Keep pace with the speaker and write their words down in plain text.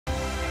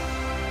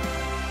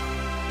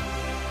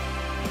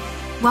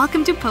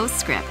Welcome to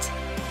Postscript.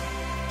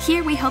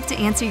 Here we hope to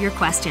answer your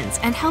questions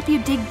and help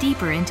you dig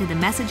deeper into the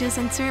messages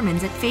and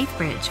sermons at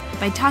Faithbridge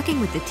by talking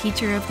with the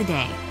teacher of the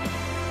day.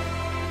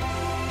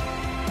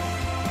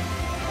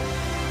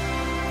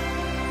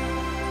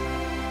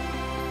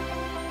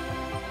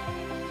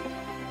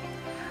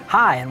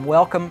 Hi, and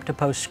welcome to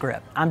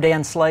Postscript. I'm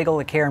Dan Slagle,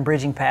 the Care and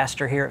Bridging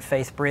Pastor here at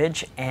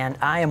Faithbridge, and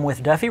I am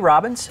with Duffy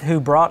Robbins,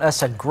 who brought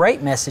us a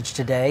great message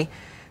today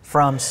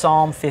from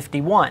Psalm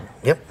 51.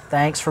 Yep.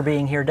 Thanks for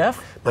being here,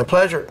 Duff. My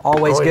pleasure.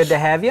 Always good to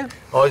have you.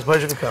 Always a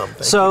pleasure to come.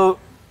 Thank you.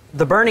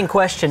 The burning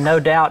question, no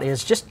doubt,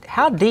 is just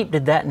how deep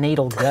did that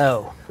needle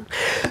go?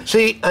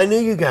 See, I knew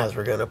you guys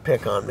were going to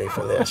pick on me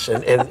for this,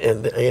 and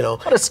you know,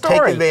 what a story.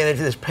 Take advantage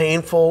of this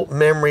painful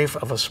memory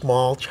of a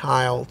small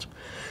child,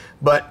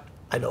 but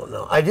I don't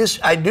know. I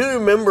do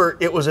remember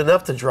it was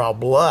enough to draw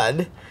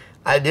blood.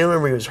 I do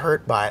remember he was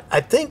hurt by it.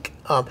 I think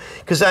when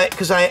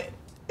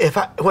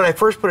I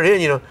first put it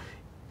in, you know,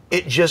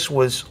 it just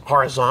was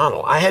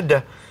horizontal. I had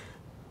to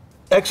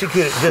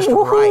execute it just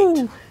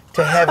right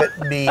to have it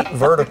be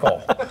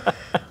vertical.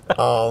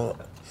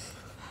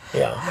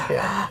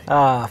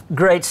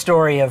 Great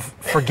story of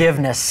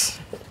forgiveness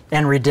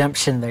and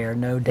redemption there,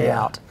 no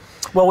doubt.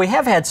 Yeah. Well, we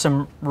have had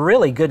some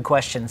really good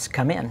questions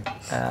come in.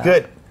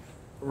 Good.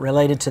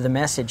 Related to the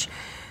message.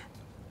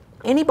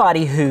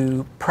 Anybody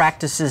who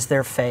practices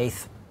their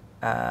faith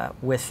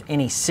with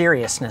any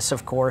seriousness,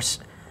 of course,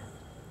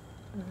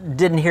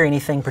 didn't hear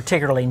anything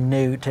particularly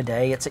new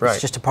today. It's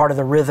just a part of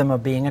the rhythm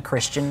of being a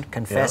Christian,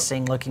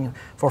 confessing, looking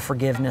for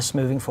forgiveness,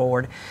 moving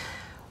forward.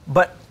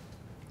 But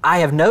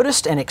I have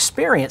noticed and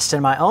experienced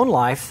in my own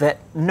life that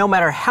no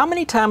matter how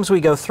many times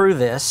we go through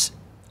this,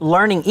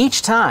 learning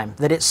each time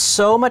that it's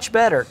so much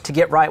better to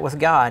get right with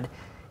God,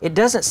 it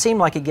doesn't seem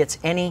like it gets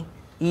any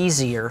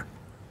easier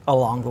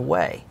along the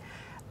way.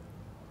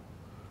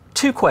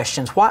 Two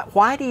questions.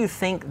 Why do you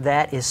think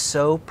that is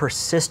so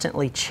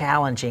persistently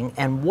challenging,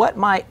 and what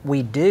might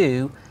we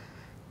do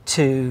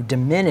to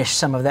diminish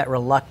some of that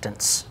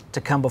reluctance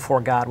to come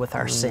before God with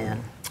our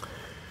sin?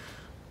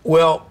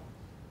 Well,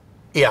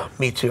 yeah,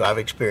 me too. I've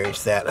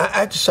experienced that. I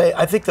have to say,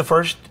 I think the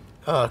first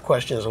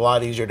question is a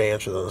lot easier to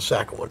answer than the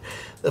second one.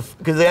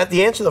 Because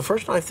the answer to the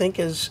first one, I think,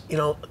 is, you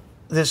know,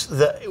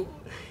 the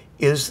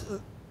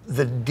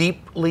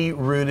deeply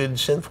rooted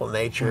sinful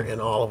nature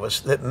in all of us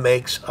that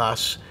makes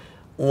us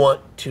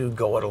want to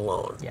go it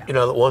alone. Yeah. You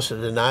know, that wants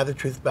to deny the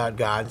truth about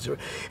God.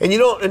 And you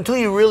don't, until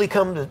you really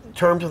come to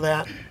terms with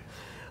that,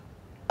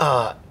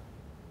 there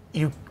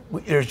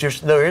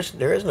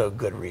is no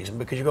good reason,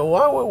 because you go,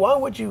 why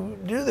would you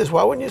do this?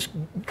 Why wouldn't you just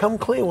come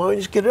clean? Why wouldn't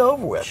you just get it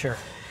over with? Sure.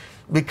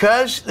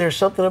 Because there's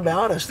something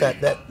about us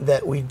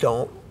that we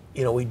don't,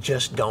 you know, we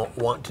just don't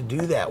want to do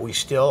that. We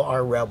still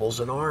are rebels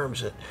in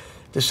arms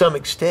to some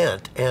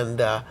extent.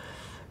 And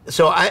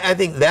so I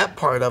think that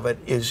part of it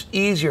is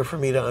easier for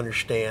me to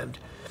understand.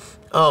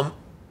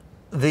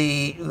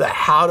 The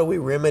how do we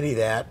remedy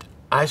that,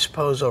 I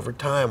suppose, over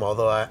time,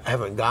 although I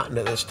haven't gotten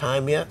to this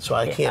time yet, so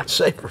I can't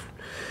say.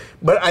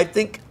 But I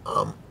think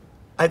you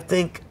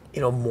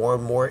know, more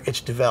and more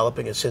it's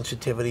developing a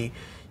sensitivity.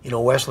 You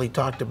know, Wesley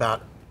talked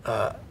about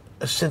a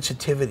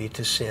sensitivity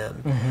to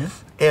sin,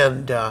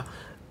 so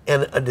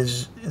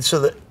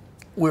that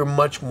we're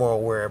much more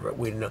aware of it.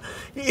 We know.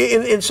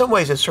 In some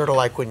ways, it's sort of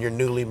like when you're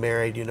newly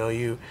married. You know,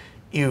 you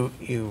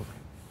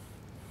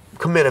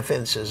commit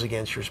offenses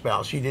against your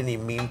spouse. You didn't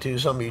even mean to.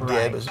 Some of you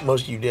did, but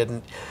most of you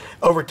didn't.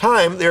 Over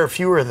time, there are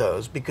fewer of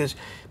those because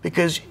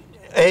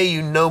A,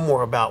 you know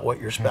more about what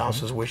your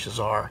spouse's wishes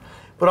are,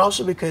 but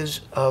also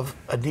because of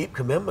a deep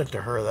commitment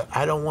to her that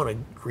I don't want to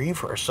grieve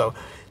her. So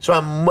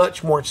I'm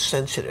much more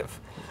sensitive.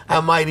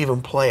 I might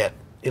even play it.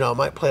 You know, I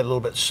might play it a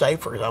little bit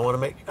safer. I want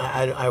to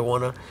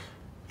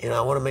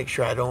make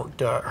sure I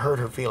don't hurt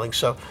her feelings.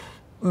 So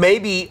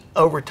maybe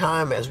over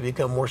time, as we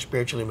become more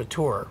spiritually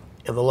mature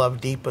and the love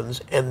deepens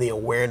and the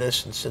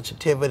awareness and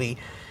sensitivity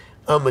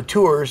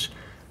matures,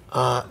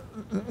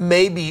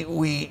 maybe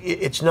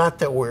it's not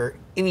that we're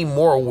any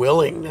more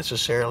willing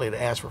necessarily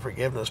to ask for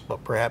forgiveness,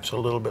 but perhaps a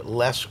little bit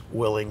less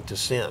willing to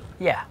sin.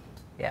 Yeah.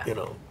 You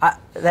know,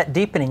 that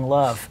deepening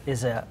love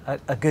is a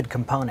good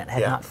component. I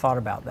had not thought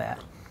about that.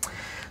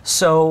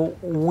 So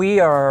we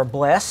are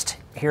blessed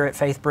here at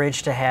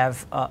Faithbridge to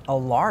have a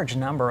large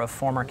number of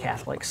former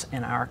Catholics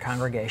in our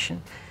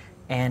congregation.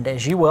 And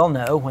as you well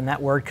know, when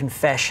that word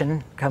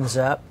confession comes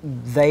up,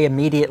 they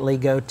immediately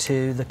go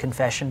to the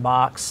confession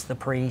box, the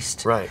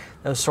priest,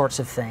 those sorts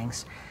of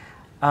things.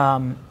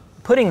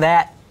 Putting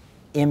that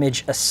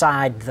image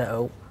aside,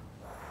 though,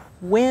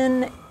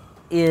 when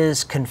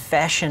is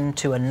confession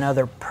to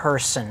another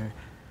person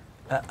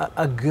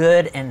a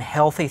good and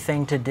healthy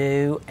thing to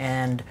do,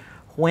 and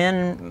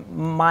when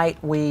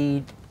might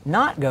we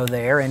not go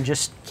there and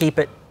just keep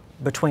it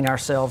between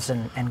ourselves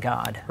and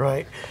God?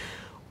 Right.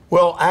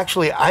 Well,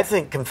 actually, I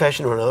think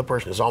confession to another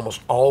person is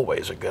almost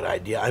always a good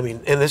idea. I mean,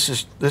 and this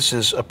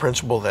is a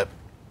principle that,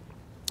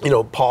 you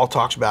know, Paul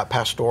talks about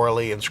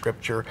pastorally in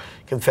Scripture.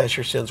 Confess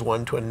your sins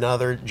one to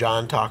another.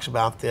 John talks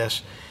about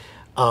this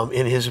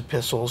in his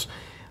epistles.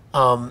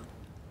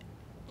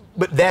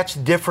 but that's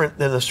different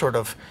than the sort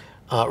of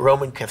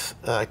Roman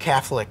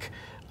Catholic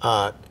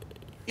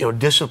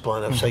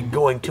discipline of, say,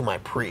 going to my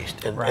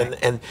priest.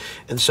 And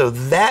so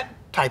that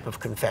type of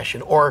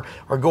confession, or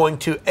going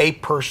to a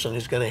person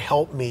who's going to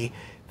help me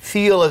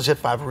feel as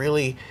if I've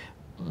really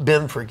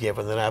been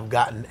forgiven, that I've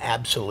gotten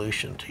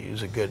absolution, to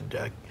use a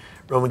good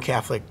Roman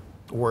Catholic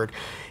word.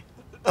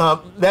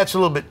 That's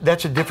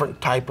a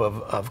different type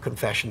of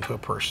confession to a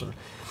person.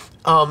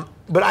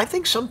 But I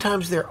think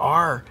sometimes there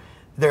are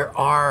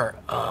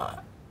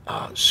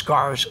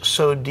scars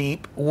so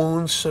deep,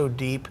 wounds so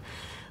deep,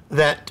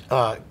 that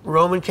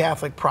Roman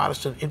Catholic,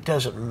 Protestant, it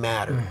doesn't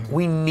matter.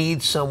 We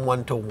need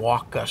someone to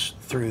walk us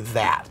through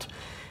that.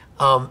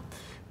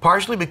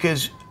 Partially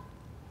because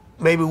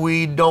maybe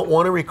we don't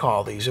want to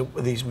recall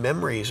these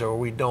memories, or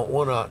we don't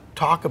want to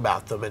talk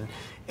about them,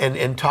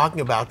 and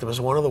talking about them is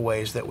one of the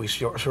ways that we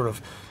sort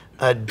of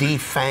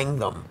defang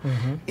them.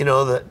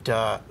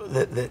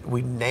 That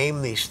we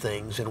name these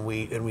things, and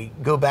we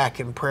go back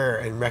in prayer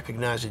and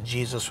recognize that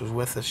Jesus was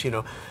with us.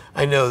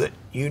 I know that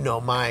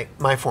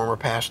my former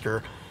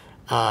pastor,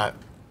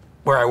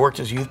 where I worked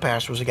as youth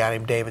pastor, was a guy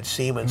named David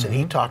Siemens, and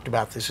he talked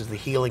about this as the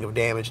healing of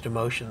damaged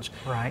emotions,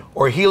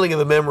 or healing of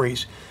the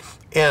memories,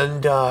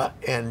 and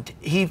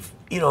he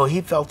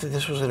felt that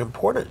this was an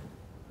important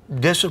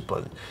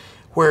discipline,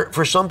 where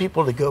for some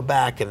people to go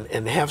back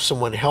and have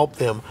someone help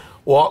them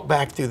walk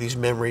back through these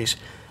memories,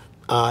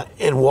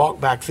 and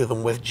walk back through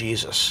them with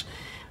Jesus,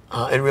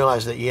 and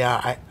realize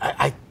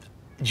that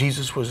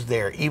Jesus was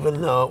there,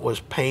 even though it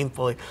was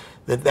painfully.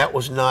 That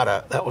was not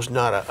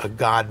a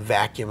God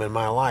vacuum in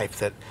my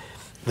life.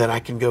 That I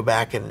can go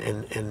back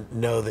and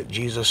know that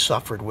Jesus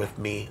suffered with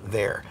me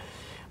there,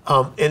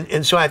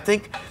 and so I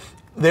think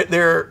that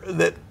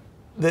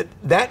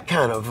that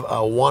kind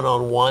of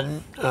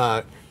one-on-one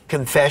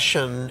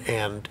confession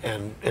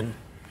and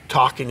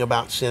talking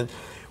about sin,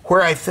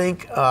 where I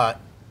think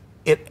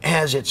it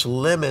has its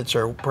limits,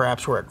 or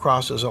perhaps where it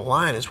crosses a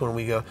line, is when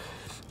we go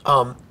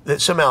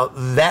that somehow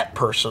that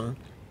person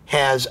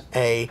has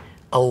a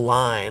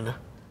line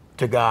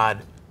to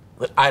God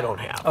that I don't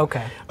have.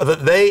 Okay. Or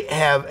that they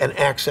have an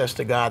access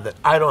to God that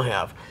I don't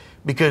have,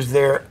 because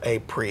they're a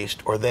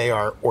priest, or they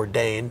are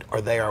ordained,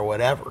 or they are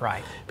whatever.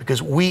 Right.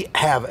 Because we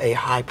have a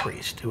high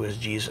priest who is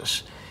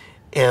Jesus.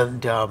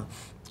 And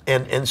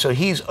so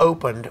he's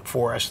opened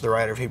for us, the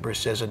writer of Hebrews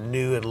says, a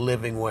new and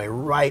living way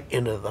right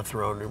into the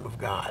throne room of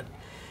God.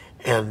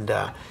 And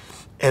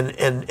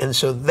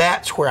so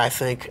that's where I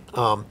think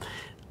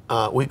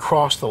we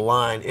cross the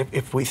line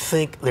if we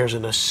think there's a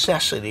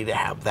necessity to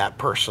have that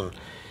person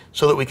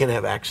so that we can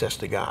have access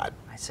to God.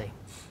 I see.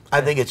 I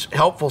think it's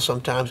helpful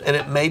sometimes, and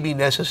it may be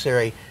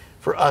necessary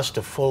for us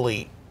to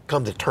fully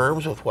come to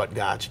terms with what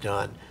God's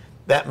done.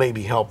 That may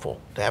be helpful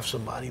to have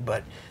somebody,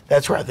 but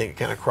that's where I think it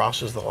kind of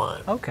crosses the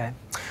line. Okay.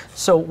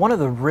 So one of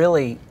the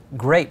really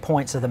great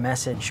points of the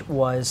message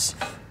was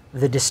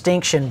the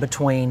distinction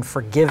between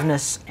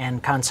forgiveness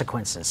and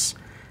consequences.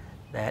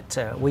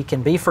 That we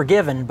can be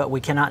forgiven, but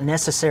we cannot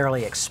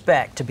necessarily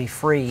expect to be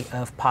free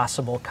of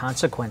possible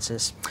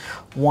consequences.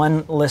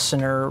 One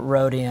listener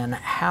wrote in,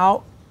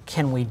 how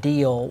can we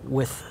deal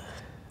with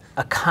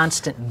a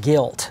constant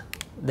guilt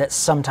that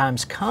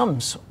sometimes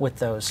comes with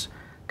those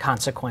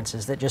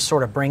consequences, that just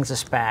sort of brings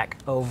us back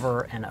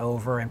over and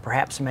over, and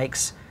perhaps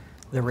makes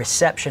the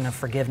reception of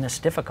forgiveness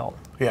difficult?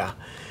 Yeah,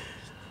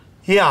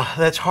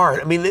 that's hard.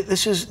 I mean,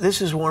 this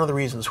is one of the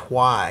reasons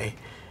why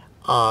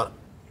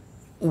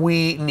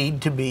we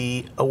need to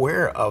be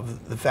aware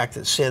of the fact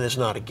that sin is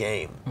not a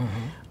game.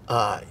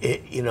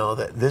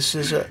 That this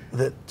is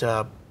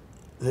that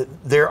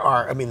there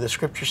are. I mean, the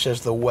Scripture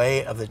says the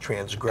way of the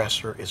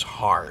transgressor is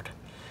hard,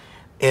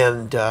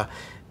 and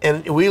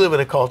we live in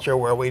a culture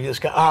where we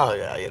just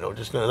go,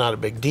 just not a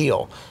big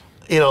deal,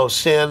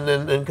 sin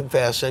and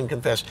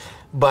confess,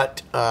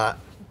 but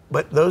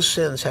those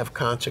sins have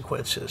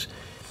consequences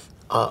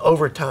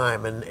over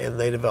time, and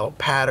they develop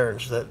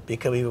patterns that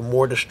become even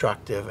more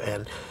destructive,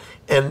 and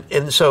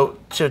so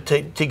to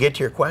get to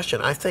your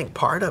question, I think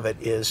part of it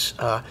is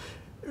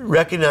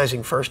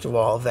recognizing, first of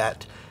all,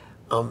 that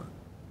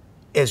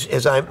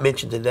as I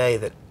mentioned today,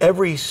 that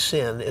every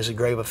sin is a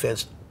grave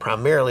offense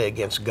primarily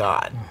against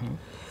God.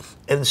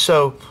 And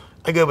so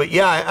I go, but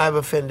I've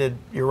offended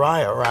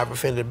Uriah, or I've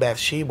offended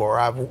Bathsheba, or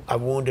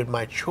I've wounded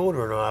my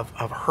children, or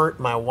I've hurt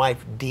my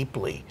wife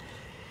deeply.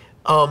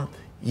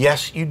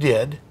 Yes, you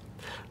did,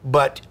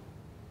 but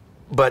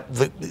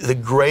the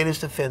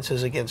greatest offense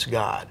is against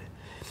God.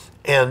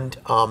 And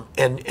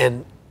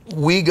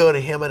we go to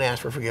Him and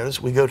ask for forgiveness.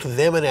 We go to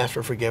them and ask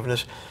for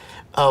forgiveness.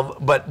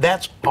 But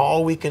that's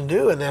all we can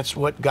do, and that's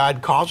what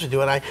God calls us to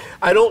do. And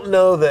I don't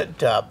know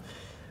that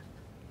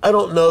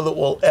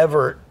we'll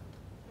ever,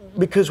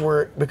 because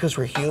we're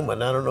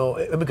human. I don't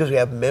know, because we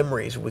have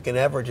memories, we can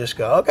ever just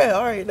go, okay,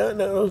 all right,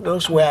 no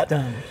sweat.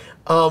 Done.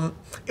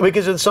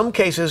 Because in some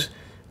cases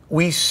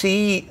we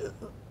see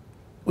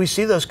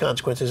those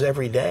consequences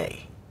every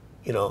day,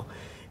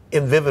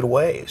 in vivid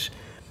ways.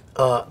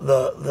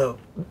 the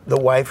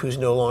wife who's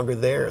no longer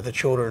there, the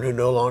children who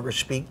no longer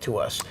speak to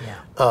us,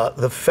 Yeah.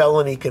 The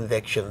felony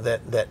conviction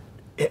that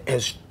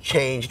has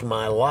changed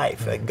my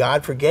life.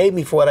 God forgave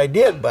me for what I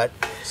did, but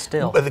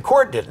the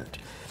court didn't.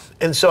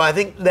 And so I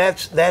think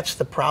that's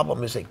the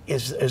problem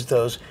is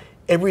those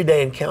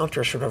everyday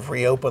encounters sort of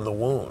reopen the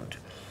wound.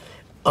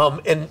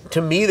 And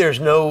to me, there's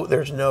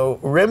no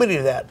remedy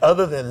to that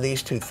other than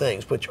these two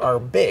things, which are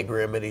big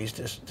remedies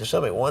to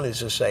somebody. One is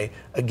to say,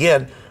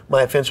 again,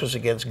 my offense was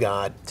against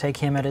God. Take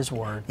him at his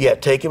word. Yeah,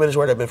 take him at his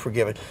word, I've been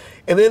forgiven.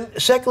 And then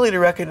secondly, to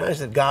recognize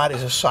that God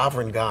is a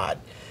sovereign God.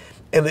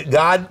 And that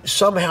God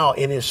somehow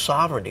in his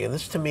sovereignty, and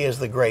this to me is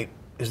the great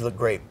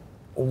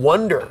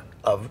wonder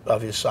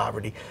of his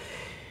sovereignty,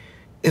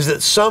 is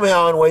that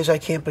somehow in ways I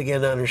can't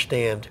begin to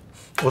understand,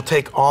 will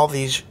take all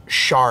these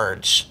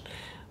shards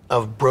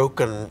of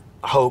broken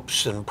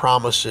hopes and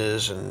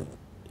promises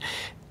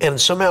and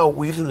somehow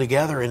weave them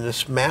together in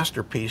this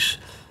masterpiece,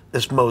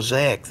 this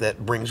mosaic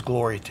that brings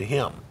glory to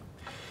him.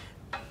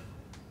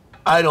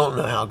 I don't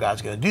know how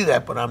God's going to do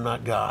that, but I'm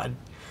not God.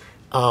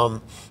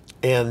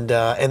 And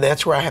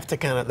that's where I have to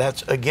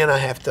I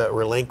have to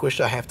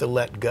relinquish, I have to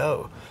let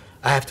go.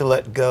 I have to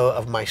let go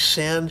of my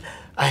sin.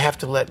 I have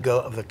to let go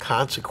of the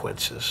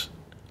consequences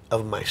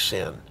of my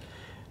sin.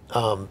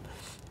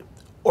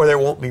 Or there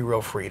won't be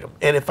real freedom.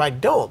 And if I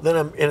don't, then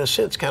I'm, in a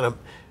sense, kind of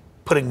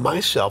putting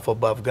myself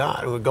above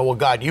God. I would go, well,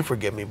 God, you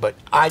forgive me, but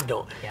I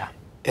don't. Yeah.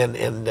 And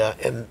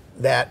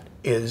that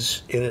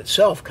is in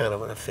itself kind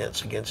of an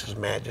offense against his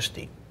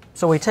majesty.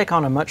 So we take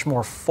on a much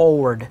more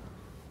forward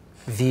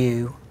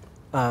view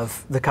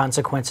of the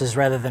consequences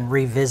rather than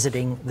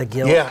revisiting the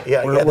guilt.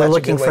 We're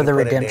looking for the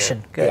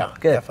redemption. Good, yeah,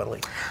 good.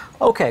 Definitely.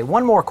 Okay,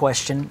 one more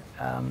question.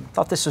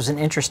 Thought this was an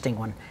interesting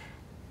one.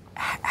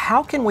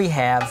 How can we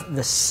have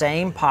the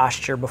same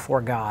posture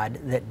before God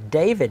that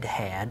David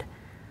had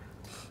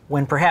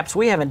when perhaps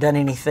we haven't done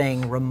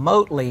anything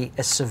remotely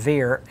as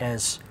severe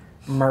as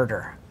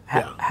murder?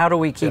 How do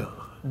we keep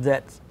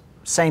that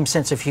same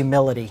sense of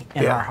humility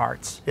in our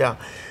hearts? Yeah.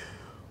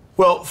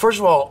 Well, first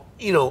of all,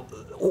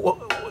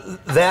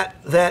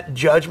 that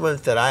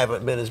judgment that I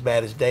haven't been as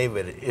bad as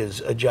David is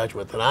a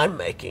judgment that I'm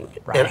making,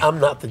 and I'm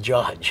not the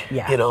judge.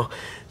 Yeah.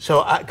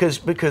 So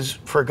because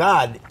for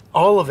God,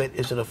 all of it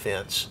is an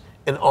offense,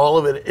 and all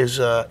of it is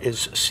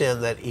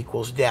sin that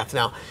equals death.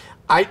 Now,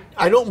 I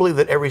don't believe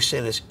that every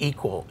sin is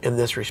equal in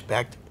this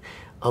respect.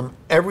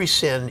 Every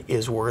sin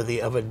is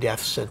worthy of a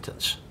death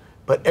sentence,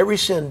 but every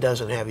sin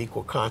doesn't have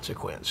equal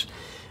consequence.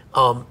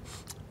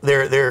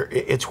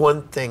 It's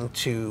one thing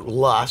to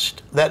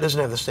lust. That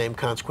doesn't have the same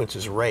consequence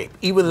as rape,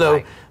 even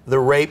though the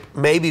rape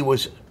maybe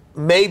was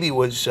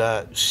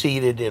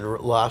seated in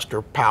lust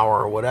or power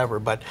or whatever.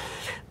 But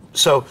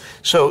so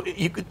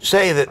you could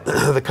say that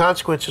the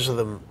consequences of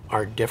them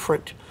are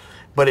different,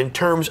 but in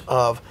terms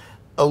of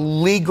a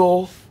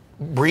legal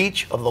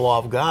breach of the law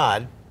of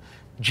God,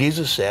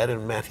 Jesus said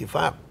in Matthew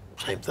 5,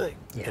 same thing.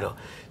 Yeah.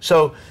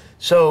 So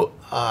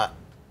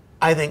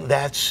I think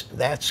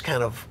that's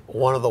kind of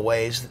one of the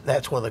ways,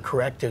 that's one of the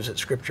correctives that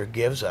Scripture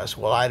gives us.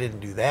 Well, I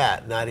didn't do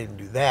that, and I didn't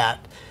do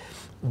that.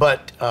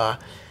 But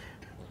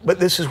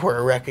this is where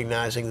we're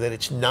recognizing that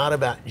it's not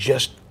about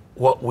just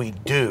what we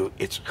do,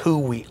 it's who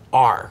we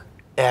are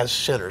as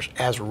sinners,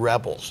 as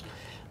rebels,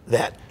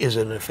 that is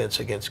an offense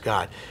against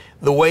God.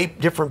 The way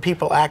different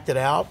people acted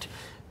out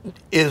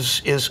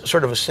is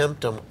sort of a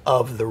symptom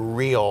of the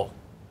real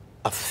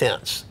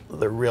offense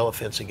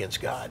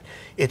against God.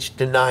 It's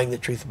denying the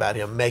truth about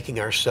him, making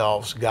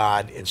ourselves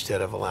God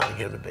instead of allowing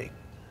him to be.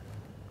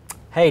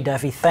 Hey,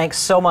 Duffy, thanks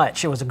so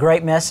much. It was a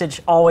great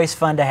message. Always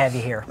fun to have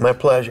you here. My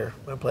pleasure.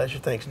 My pleasure.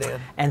 Thanks, Dan.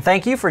 And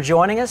thank you for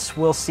joining us.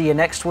 We'll see you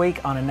next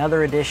week on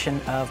another edition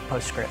of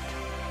Postscript.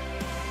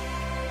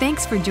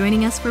 Thanks for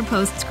joining us for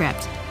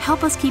Postscript.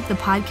 Help us keep the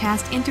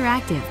podcast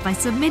interactive by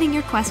submitting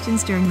your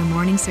questions during the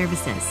morning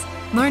services.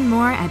 Learn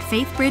more at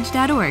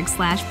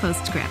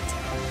faithbridge.org/postscript.